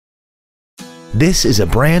This is a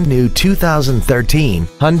brand new 2013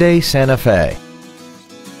 Hyundai Santa Fe.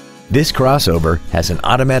 This crossover has an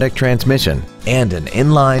automatic transmission and an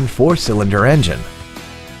inline 4-cylinder engine.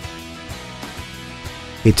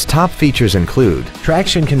 Its top features include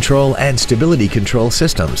traction control and stability control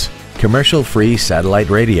systems, commercial-free satellite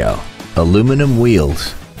radio, aluminum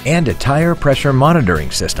wheels, and a tire pressure monitoring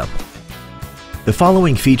system. The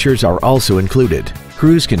following features are also included: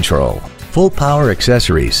 cruise control, full power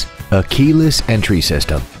accessories, a keyless entry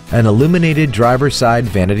system, an illuminated driver's side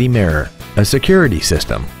vanity mirror, a security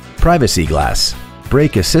system, privacy glass,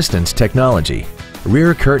 brake assistance technology,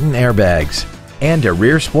 rear curtain airbags, and a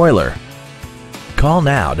rear spoiler. Call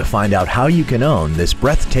now to find out how you can own this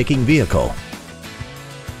breathtaking vehicle.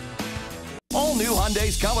 All new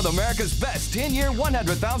Hyundais come with America's best 10-year,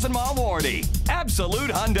 100,000-mile warranty.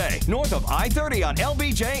 Absolute Hyundai, north of I-30 on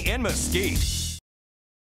LBJ in Mesquite.